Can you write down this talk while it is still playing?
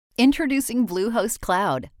Introducing Bluehost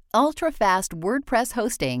Cloud, ultra-fast WordPress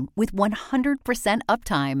hosting with 100%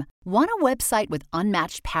 uptime. Want a website with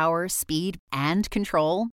unmatched power, speed, and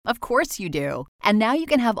control? Of course you do. And now you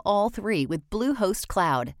can have all three with Bluehost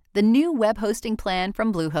Cloud, the new web hosting plan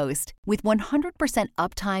from Bluehost. With 100%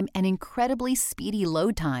 uptime and incredibly speedy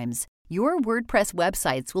load times, your WordPress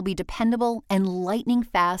websites will be dependable and lightning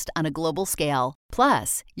fast on a global scale.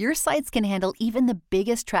 Plus, your sites can handle even the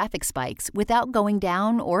biggest traffic spikes without going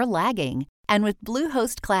down or lagging. And with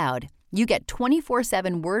Bluehost Cloud, you get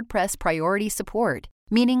 24/7 WordPress priority support,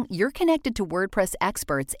 meaning you're connected to WordPress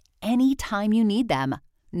experts anytime you need them.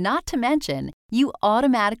 Not to mention, you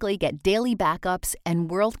automatically get daily backups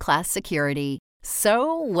and world-class security.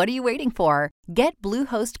 So, what are you waiting for? Get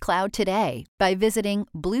Bluehost Cloud today by visiting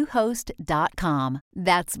Bluehost.com.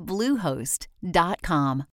 That's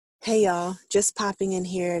Bluehost.com. Hey y'all, just popping in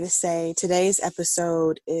here to say today's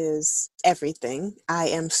episode is everything. I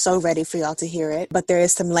am so ready for y'all to hear it, but there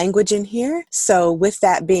is some language in here. So with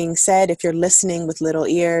that being said, if you're listening with little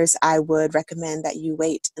ears, I would recommend that you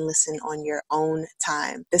wait and listen on your own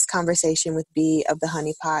time. This conversation with B of the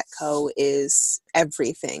Honey Pot Co. is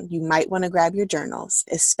everything. You might want to grab your journals,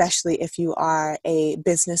 especially if you are a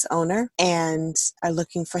business owner and are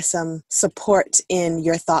looking for some support in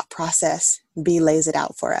your thought process. B lays it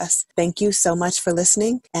out for us. Thank you so much for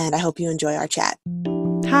listening, and I hope you enjoy our chat.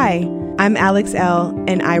 Hi, I'm Alex L.,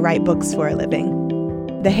 and I write books for a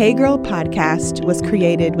living. The Hey Girl podcast was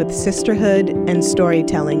created with sisterhood and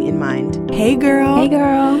storytelling in mind. Hey girl. Hey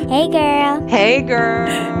girl. Hey girl. Hey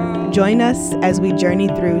girl. Join us as we journey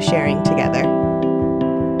through sharing together.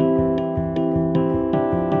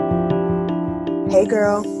 Hey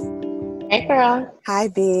girl. Hey girl. Hi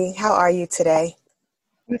B. How are you today?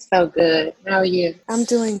 I'm so good. How are you? I'm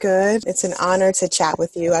doing good. It's an honor to chat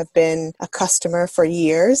with you. I've been a customer for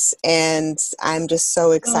years, and I'm just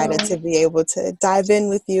so excited to be able to dive in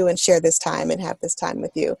with you and share this time and have this time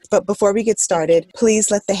with you. But before we get started, please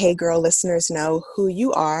let the Hey Girl listeners know who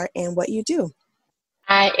you are and what you do.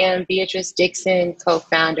 I am Beatrice Dixon,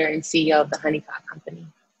 co-founder and CEO of the Honey Pot Company.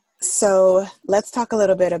 So let's talk a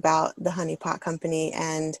little bit about the Honey Pot Company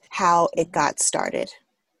and how it got started.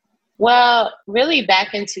 Well, really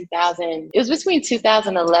back in 2000, it was between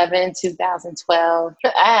 2011, 2012. I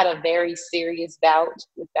had a very serious bout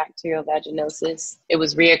with bacterial vaginosis. It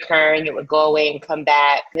was reoccurring. It would go away and come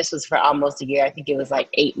back. This was for almost a year. I think it was like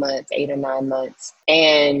 8 months, 8 or 9 months.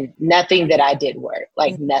 And nothing that I did worked,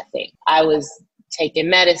 like nothing. I was taking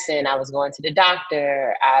medicine. I was going to the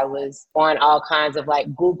doctor. I was on all kinds of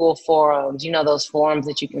like Google forums, you know, those forums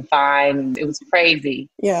that you can find. It was crazy.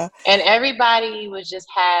 Yeah. And everybody was just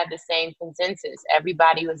had the same consensus.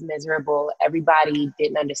 Everybody was miserable. Everybody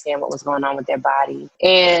didn't understand what was going on with their body.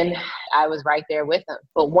 And I was right there with them.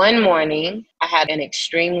 But one morning, I had an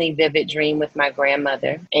extremely vivid dream with my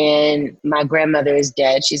grandmother. And my grandmother is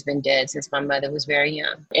dead. She's been dead since my mother was very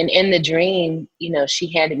young. And in the dream, you know,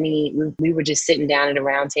 she handed me, we were just sitting down at a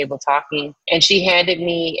round table talking, and she handed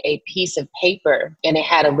me a piece of paper and it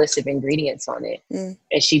had a list of ingredients on it.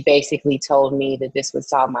 And she basically told me that this would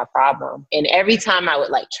solve my problem. And every time I would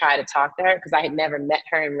like try to talk to her, because I had never met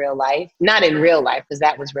her in real life, not in real life, because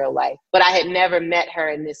that was real life, but I had never met her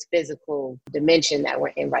in this physical dimension that we're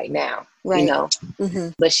in right now. Right. You know,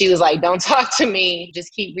 but she was like, don't talk to me.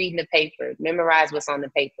 Just keep reading the paper. Memorize what's on the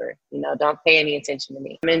paper. You know, don't pay any attention to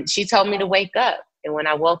me. And she told me to wake up. And when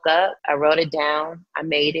I woke up, I wrote it down. I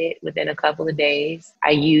made it within a couple of days.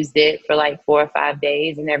 I used it for like 4 or 5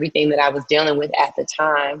 days, and everything that I was dealing with at the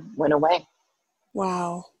time went away.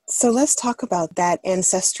 Wow. So let's talk about that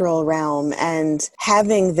ancestral realm and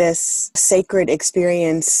having this sacred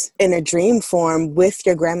experience in a dream form with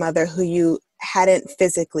your grandmother who you hadn't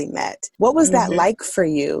physically met. What was that like for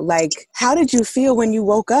you? Like, how did you feel when you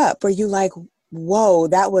woke up? Were you like, whoa,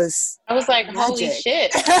 that was I was like, magic. holy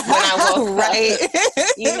shit, when I woke right. up.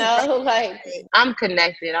 You know, like, I'm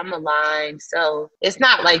connected, I'm aligned. So it's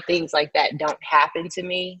not like things like that don't happen to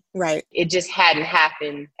me. Right. It just hadn't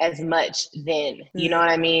happened as much then. You know what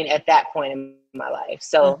I mean? At that point in my life.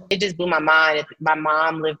 So it just blew my mind. My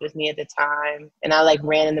mom lived with me at the time, and I like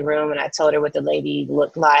ran in the room and I told her what the lady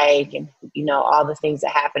looked like and, you know, all the things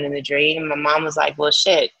that happened in the dream. My mom was like, well,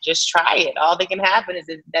 shit, just try it. All that can happen is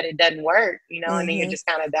that it doesn't work, you know, and then you're just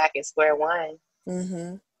kind of back at square one.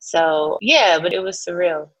 So yeah, but it was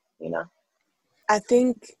surreal, you know. I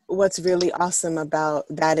think what's really awesome about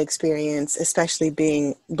that experience, especially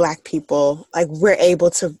being Black people, like we're able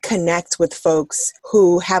to connect with folks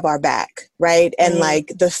who have our back, right? And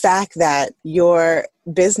like the fact that your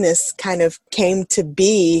business kind of came to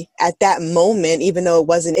be at that moment, even though it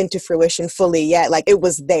wasn't into fruition fully yet. Like, it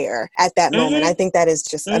was there at that moment. I think that is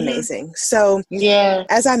just amazing. So yeah,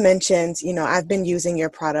 as I mentioned, I've been using your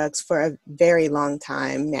products for a very long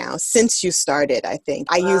time now, since you started, I think.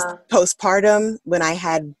 I used postpartum when I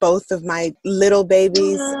had both of my little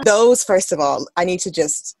babies. Those, first of all, I need to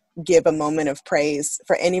just give a moment of praise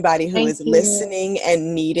for anybody who is listening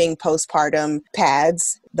and needing postpartum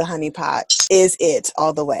pads. The Honey Pot is it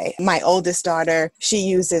all the way. My oldest daughter, she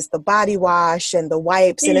uses the body wash and the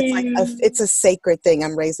wipes, and it's like it's a sacred thing.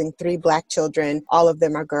 I'm raising 3 Black children. All of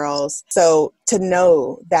them are girls. So to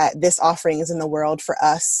know that this offering is in the world for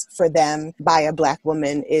us, for them, by a Black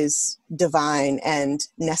woman is divine and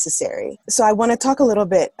necessary. So I want to talk a little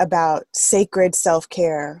bit about sacred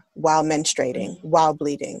self-care while menstruating, while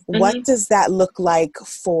bleeding. What does that look like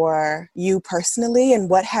for you personally, and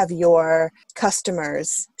what have your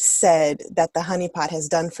customers said that the Honey Pot has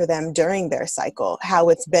done for them during their cycle, how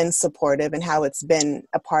it's been supportive and how it's been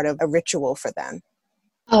a part of a ritual for them?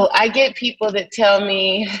 Oh, I get people that tell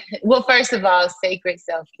me, well, first of all, sacred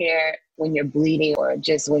self-care when you're bleeding or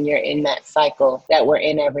just when you're in that cycle that we're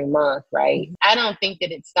in every month, right? I don't think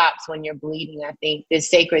that it stops when you're bleeding. I think the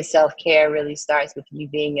sacred self-care really starts with you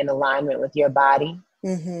being in alignment with your body.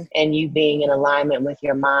 And you being in alignment with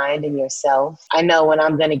your mind and yourself. I know when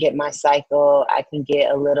I'm going to get my cycle, I can get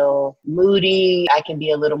a little moody. I can be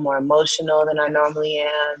a little more emotional than I normally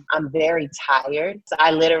am. I'm very tired. So I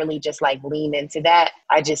literally just like lean into that.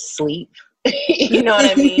 I just sleep. You know what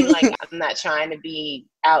I mean? Like, I'm not trying to be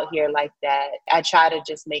out here like that. I try to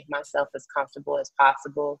just make myself as comfortable as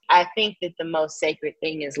possible. I think that the most sacred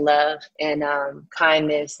thing is love and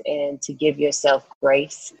kindness, and to give yourself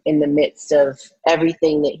grace in the midst of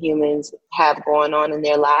everything that humans have going on in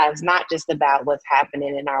their lives, not just about what's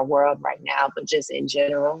happening in our world right now, but just in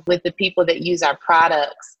general. With the people that use our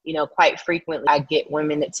products, quite frequently, I get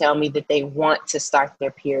women that tell me that they want to start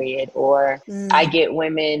their period, or I get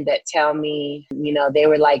women that tell me, they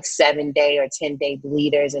were like 7-day or 10-day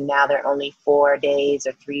bleeders, and now they're only 4 days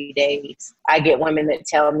or 3 days. I get women that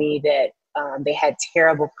tell me that they had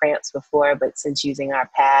terrible cramps before, but since using our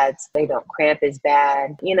pads, they don't cramp as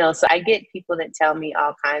bad. So I get people that tell me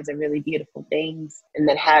all kinds of really beautiful things and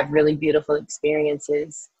that have really beautiful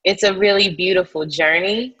experiences. It's a really beautiful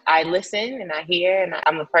journey. I listen and I hear, and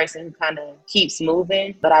I'm a person who kind of keeps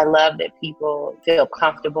moving, but I love that people feel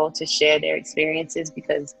comfortable to share their experiences,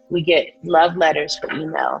 because we get love letters for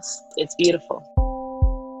emails. It's beautiful.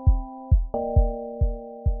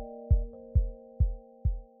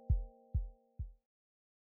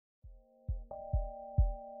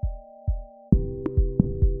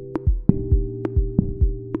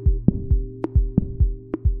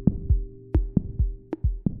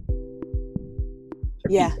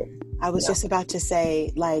 Yeah, I was just about to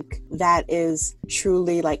say, like, that is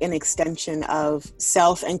truly like an extension of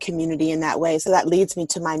self and community in that way. So that leads me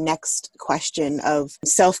to my next question of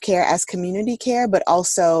self-care as community care, but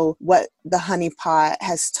also what the Honey Pot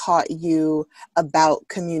has taught you about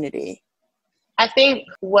community. I think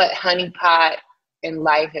what Honey Pot and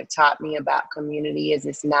life have taught me about community is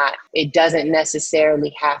it doesn't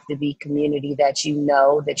necessarily have to be community that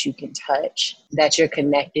that you can touch, that you're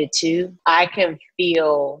connected to. I can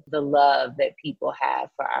feel the love that people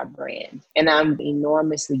have for our brand, and I'm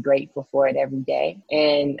enormously grateful for it every day.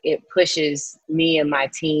 And it pushes me and my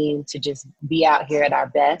team to just be out here at our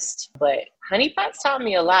best. But Honey Pot's taught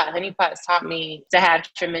me a lot. Honey Pot's taught me to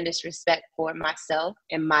have tremendous respect for myself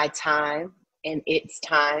and my time and its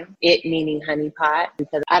time, it meaning Honey Pot,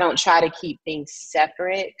 because I don't try to keep things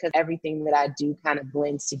separate, because everything that I do kind of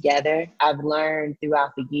blends together. I've learned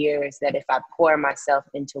throughout the years that if I pour myself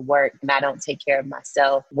into work and I don't take care of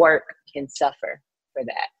myself, work can suffer for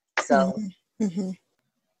that. So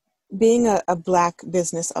being a Black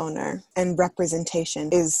business owner and representation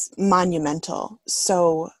is monumental.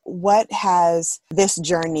 So what has this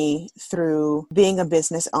journey through being a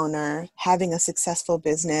business owner, having a successful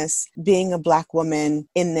business, being a Black woman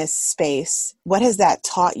in this space, what has that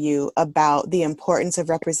taught you about the importance of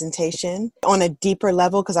representation on a deeper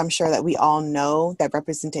level? Because I'm sure that we all know that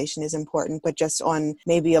representation is important, but just on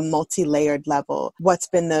maybe a multi-layered level, what's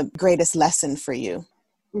been the greatest lesson for you?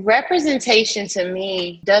 Representation to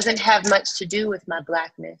me doesn't have much to do with my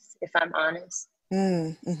Blackness, if I'm honest.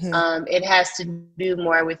 It has to do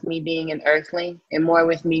more with me being an earthling and more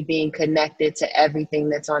with me being connected to everything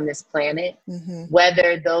that's on this planet.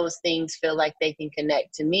 Whether those things feel like they can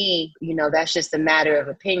connect to me, you know, that's just a matter of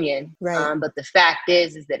opinion. Right. But the fact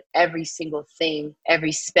is that every single thing,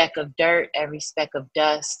 every speck of dirt, every speck of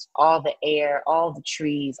dust, all the air, all the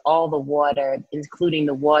trees, all the water, including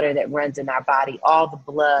the water that runs in our body, all the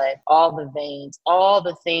blood, all the veins, all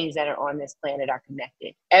the things that are on this planet are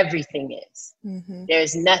connected. Everything is.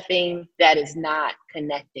 There's nothing that is not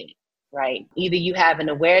connected, right? Either you have an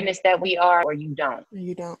awareness that we are or you don't.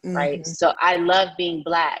 You don't. Right. So I love being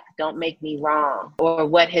Black. Don't make me wrong. Or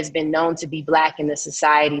what has been known to be Black in the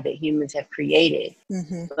society that humans have created.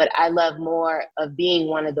 But I love more of being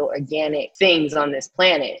one of the organic things on this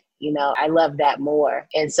planet. You know, I love that more.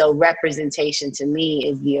 And so representation to me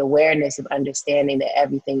is the awareness of understanding that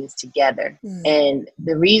everything is together. And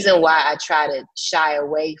the reason why I try to shy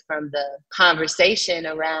away from the conversation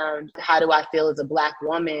around how do I feel as a Black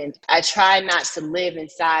woman, I try not to live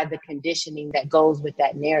inside the conditioning that goes with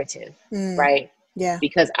that narrative, right? Yeah.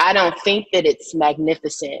 Because I don't think that it's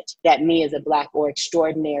magnificent that me as a Black, or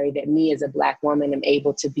extraordinary that me as a Black woman am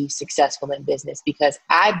able to be successful in business, because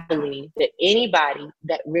I believe that anybody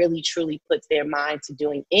that really truly puts their mind to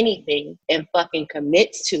doing anything and fucking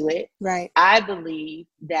commits to it, right, I believe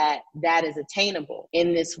that that is attainable.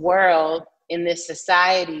 In this world, in this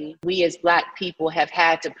society, we as Black people have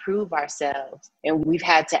had to prove ourselves, and we've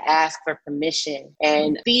had to ask for permission.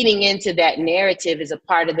 And feeding into that narrative is a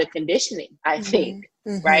part of the conditioning, I think,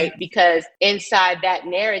 right? Because inside that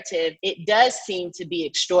narrative, it does seem to be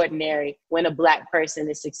extraordinary when a Black person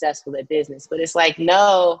is successful at business. But it's like,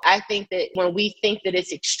 no, I think that when we think that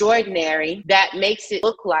it's extraordinary, that makes it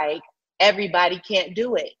look like everybody can't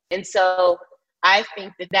do it. And so I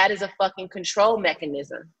think that that is a fucking control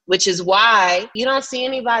mechanism, which is why you don't see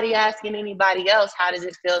anybody asking anybody else, how does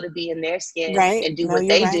it feel to be in their skin and do what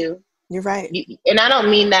they do? You're right. And I don't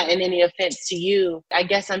mean that in any offense to you. I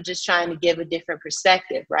guess I'm just trying to give a different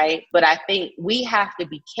perspective, right? But I think we have to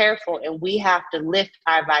be careful, and we have to lift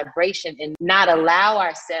our vibration and not allow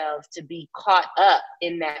ourselves to be caught up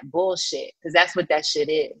in that bullshit, because that's what that shit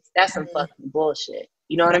is. That's some fucking bullshit.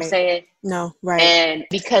 You know what I'm saying? No, right. And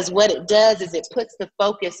because what it does is it puts the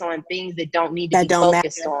focus on things that don't need to be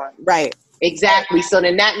focused on. Right. Exactly. So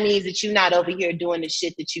then that means that you're not over here doing the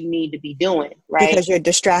shit that you need to be doing, right? Because you're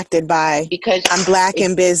distracted by, because I'm Black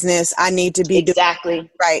in business, I need to be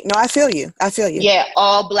exactly. Right. No, I feel you. Yeah,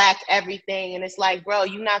 all Black everything. And it's like, bro,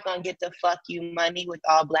 you're not going to get the fuck you money with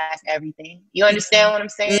all Black everything. You understand what I'm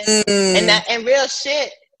saying? And real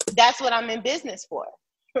shit, that's what I'm in business for.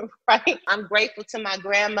 Right? I'm grateful to my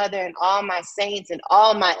grandmother and all my saints and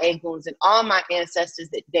all my eguns and all my ancestors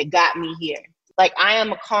that got me here. Like, I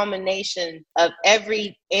am a culmination of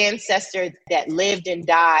every ancestor that lived and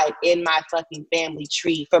died in my fucking family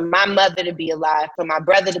tree. For my mother to be alive, for my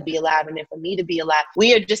brother to be alive, and then for me to be alive.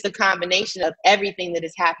 We are just a combination of everything that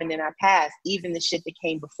has happened in our past, even the shit that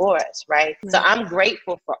came before us, right? So I'm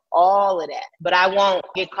grateful for all of that. But I won't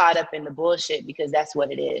get caught up in the bullshit, because that's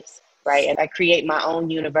what it is. Right. And I create my own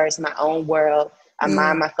universe, my own world. I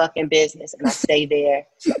mind my fucking business, and I stay there,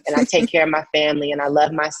 and I take care of my family, and I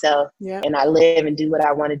love myself, and I live and do what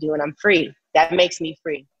I want to do, and I'm free. That makes me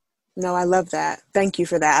free. No, I love that. Thank you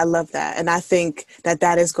for that. I love that. And I think that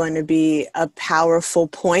that is going to be a powerful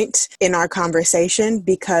point in our conversation,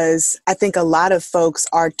 because I think a lot of folks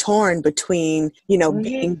are torn between, you know,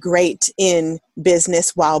 being great in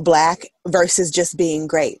business while Black versus just being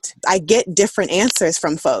great. I get different answers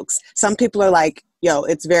from folks. Some people are like, yo,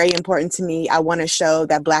 it's very important to me. I want to show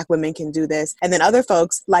that Black women can do this. And then other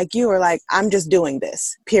folks like you are like, I'm just doing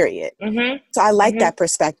this, period. So I like that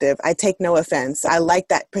perspective. I take no offense. I like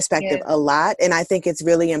that perspective a lot. And I think it's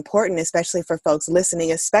really important, especially for folks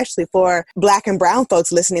listening, especially for Black and brown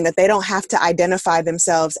folks listening, that they don't have to identify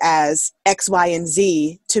themselves as X, Y, and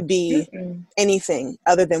Z to be anything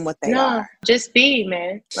other than what they are. Just be,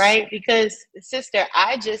 man, right? Because, sister,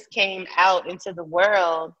 I just came out into the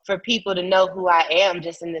world for people to know who I am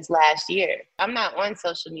just in this last year. I'm not on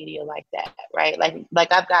social media like that, right?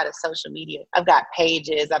 Like I've got a social media, I've got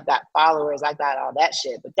pages, I've got followers, I've got all that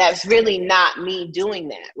shit, but that's really not me doing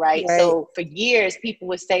that, right? So for years, people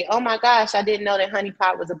would say, oh my gosh, I didn't know that Honey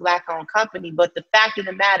Pot was a Black owned company. But the fact of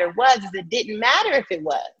the matter was, is it didn't matter if it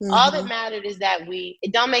was. All that mattered is that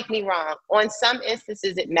it don't make me wrong. On some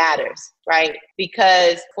instances, it matters, right?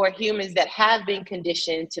 Because for humans that have been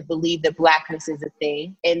conditioned to believe that Blackness is a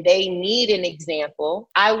thing and they need an example,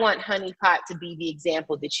 I want Honey Pot to be the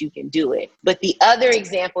example that you can do it. But the other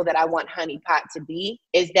example that I want Honey Pot to be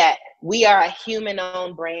is that we are a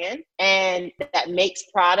human-owned brand and that makes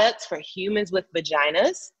products for humans with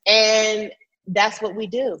vaginas. And that's what we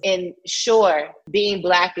do. And sure, being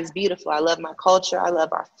Black is beautiful. I love my culture. I love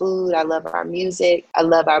our food. I love our music. I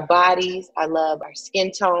love our bodies. I love our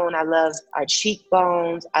skin tone. I love our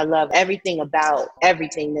cheekbones. I love everything about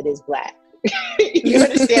everything that is Black. You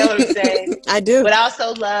understand what I'm saying? I do. But I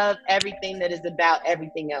also love everything that is about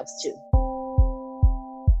everything else too.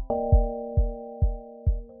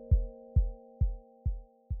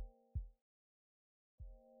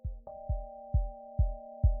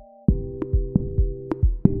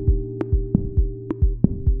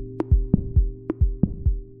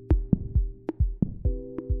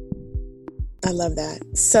 I love that.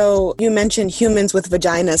 So you mentioned humans with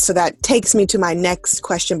vaginas. So that takes me to my next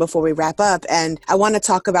question before we wrap up. And I want to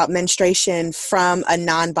talk about menstruation from a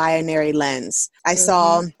non-binary lens. I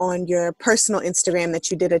saw on your personal Instagram that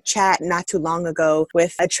you did a chat not too long ago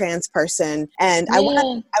with a trans person. And I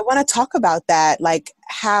want to talk about that, like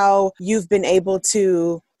how you've been able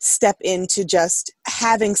to step into just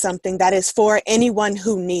having something that is for anyone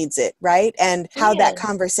who needs it, right? And how that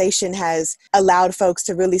conversation has allowed folks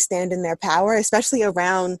to really stand in their power, especially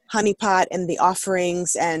around Honey Pot and the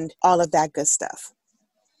offerings and all of that good stuff.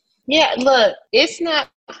 Yeah, look, it's not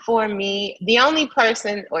for me. The only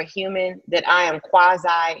person or human that I am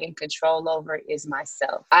quasi in control over is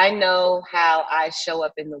myself. I know how I show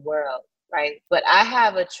up in the world. Right. But I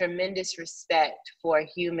have a tremendous respect for a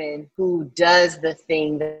human who does the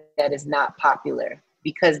thing that is not popular,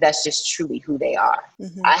 because that's just truly who they are.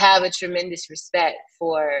 I have a tremendous respect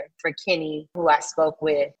for Kenny, who I spoke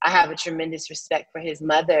with. I have a tremendous respect for his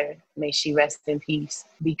mother. May she rest in peace.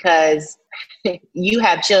 Because you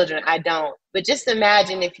have children, I don't. But just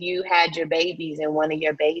imagine if you had your babies and one of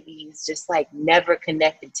your babies just like never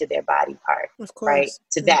connected to their body part, of course, right?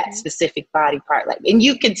 To that specific body part. Like, and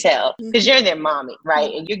you can tell because you're their mommy,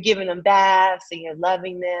 right? And you're giving them baths and you're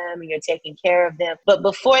loving them and you're taking care of them. But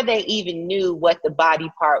before they even knew what the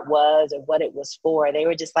body part was or what it was for, they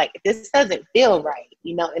were just like, this doesn't feel right,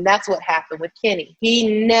 you know? And that's what happened with Kenny.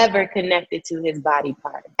 He never connected to his body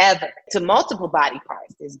part, ever, to multiple body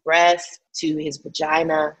parts, his breast, to his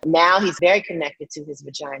vagina. Now he's very connected to his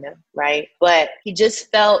vagina, right? But he just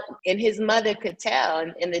felt, and his mother could tell.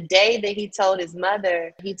 And the day that he told his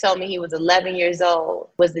mother, he told me he was 11 years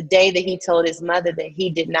old, was the day that he told his mother that he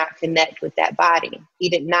did not connect with that body. He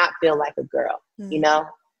did not feel like a girl, you know?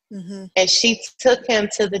 And she took him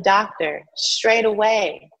to the doctor straight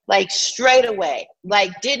away, like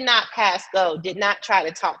did not pass go, did not try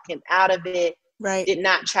to talk him out of it. Right. Did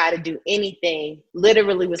not try to do anything.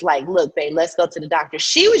 Literally was like, look, babe, let's go to the doctor.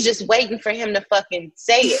 She was just waiting for him to fucking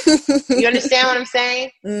say it. You understand what I'm saying?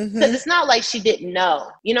 Because it's not like she didn't know.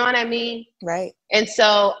 You know what I mean? Right. And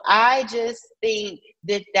so I just think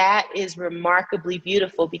that is remarkably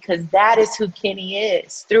beautiful, because that is who Kenny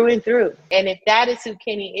is through and through. And if that is who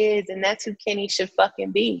Kenny is, then that's who Kenny should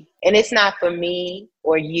fucking be. And it's not for me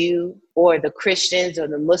or you or the Christians or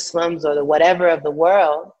the Muslims or the whatever of the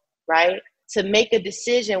world, right, to make a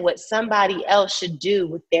decision what somebody else should do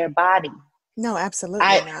with their body. No, absolutely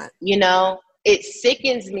not. You know, it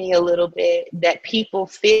sickens me a little bit that people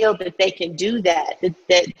feel that they can do that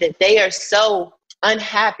they are so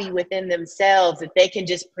unhappy within themselves that they can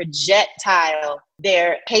just projectile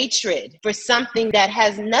their hatred for something that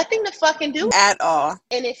has nothing to fucking do at all.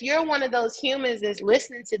 And if you're one of those humans that's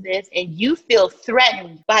listening to this and you feel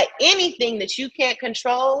threatened by anything that you can't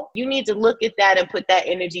control, you need to look at that and put that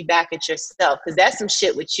energy back at yourself, because that's some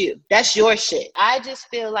shit with you. That's your shit. I just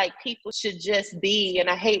feel like people should just be, and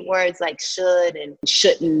I hate words like should and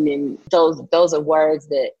shouldn't, and those are words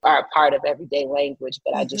that are a part of everyday language,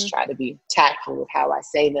 but I just try to be tactful with how I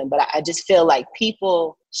say them. But I just feel like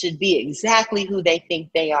people should be exactly who they think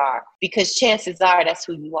they are, because chances are that's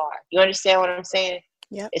who you are. You understand what I'm saying?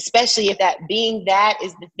 Yeah. Especially if that being that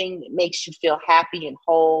is the thing that makes you feel happy and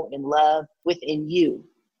whole and love within you.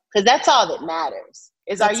 Because that's all that matters.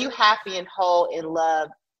 Are you happy and whole and love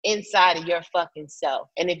inside of your fucking self?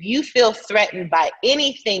 And if you feel threatened by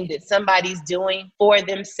anything that somebody's doing for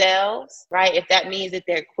themselves, right? If that means that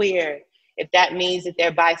they're queer, if that means that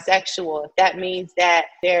they're bisexual, if that means that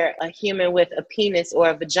they're a human with a penis or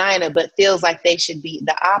a vagina, but feels like they should be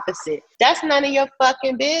the opposite, that's none of your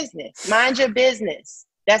fucking business. Mind your business.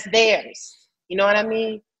 That's theirs. You know what I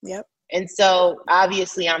mean? Yep. And so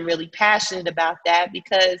obviously I'm really passionate about that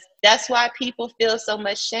because that's why people feel so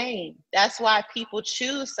much shame. That's why people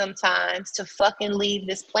choose sometimes to fucking leave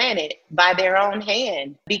this planet by their own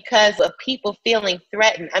hand because of people feeling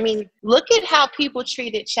threatened. I mean, look at how people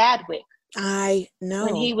treated Chadwick. I know.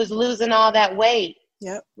 When he was losing all that weight.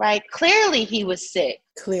 Yep. Right? Clearly he was sick.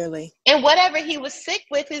 Clearly. And whatever he was sick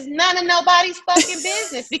with is none of nobody's fucking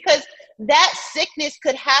business because that sickness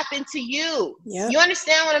could happen to you. Yep. You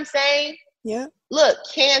understand what I'm saying? Yeah. Look,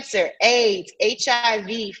 cancer, AIDS, HIV,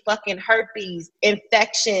 fucking herpes,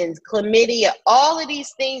 infections, chlamydia, all of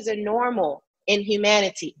these things are normal in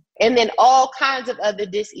humanity. And then all kinds of other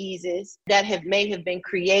diseases that may have been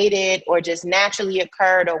created or just naturally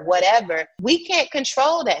occurred or whatever. We can't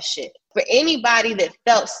control that shit. For anybody that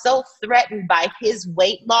felt so threatened by his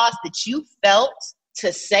weight loss that you felt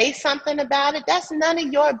to say something about it, that's none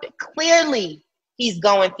of your, clearly he's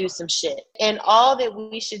going through some shit. And all that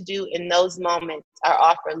we should do in those moments are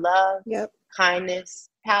offer love, kindness,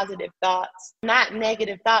 positive thoughts, not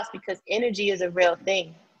negative thoughts, because energy is a real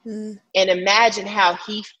thing. And imagine how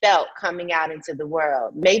he felt coming out into the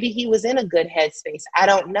world. Maybe he was in a good headspace. I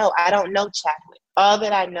don't know. I don't know Chadwick. All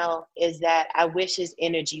that I know is that I wish his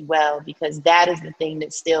energy well because that is the thing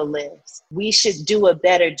that still lives. We should do a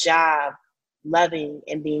better job loving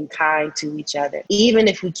and being kind to each other, even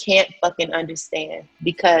if we can't fucking understand,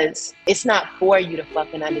 because it's not for you to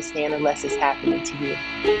fucking understand unless it's happening to you.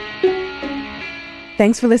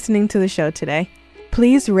 Thanks for listening to the show today.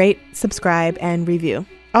 Please rate, subscribe, and review.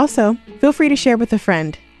 Also, feel free to share with a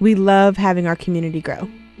friend. We love having our community grow.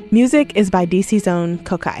 Music is by DC's own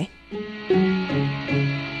Kokai.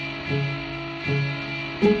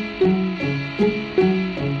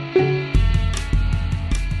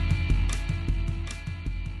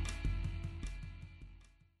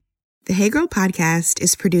 The Hey Girl podcast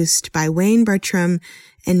is produced by Wayne Bertram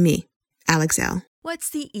and me, Alex L. What's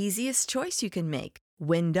the easiest choice you can make?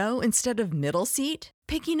 Window instead of middle seat?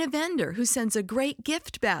 Picking a vendor who sends a great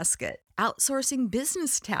gift basket? Outsourcing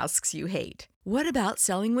business tasks you hate? What about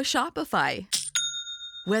selling with Shopify?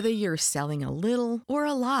 Whether you're selling a little or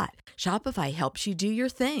a lot, Shopify helps you do your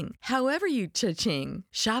thing, however you cha-ching.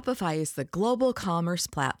 Shopify is the global commerce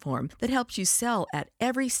platform that helps you sell at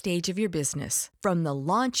every stage of your business. From the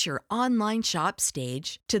launch your online shop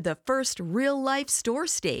stage to the first real-life store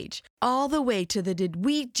stage, all the way to the did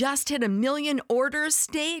we just hit 1 million orders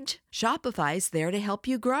stage. Shopify's there to help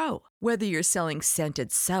you grow. Whether you're selling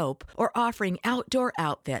scented soap or offering outdoor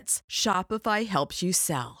outfits, Shopify helps you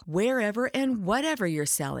sell. Wherever and whatever you're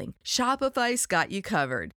selling, Shopify's got you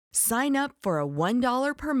covered. Sign up for a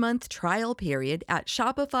 $1 per month trial period at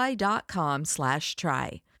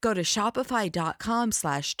shopify.com/try. Go to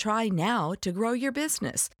shopify.com/try now to grow your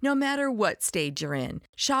business, no matter what stage you're in.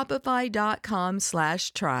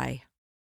 Shopify.com/try.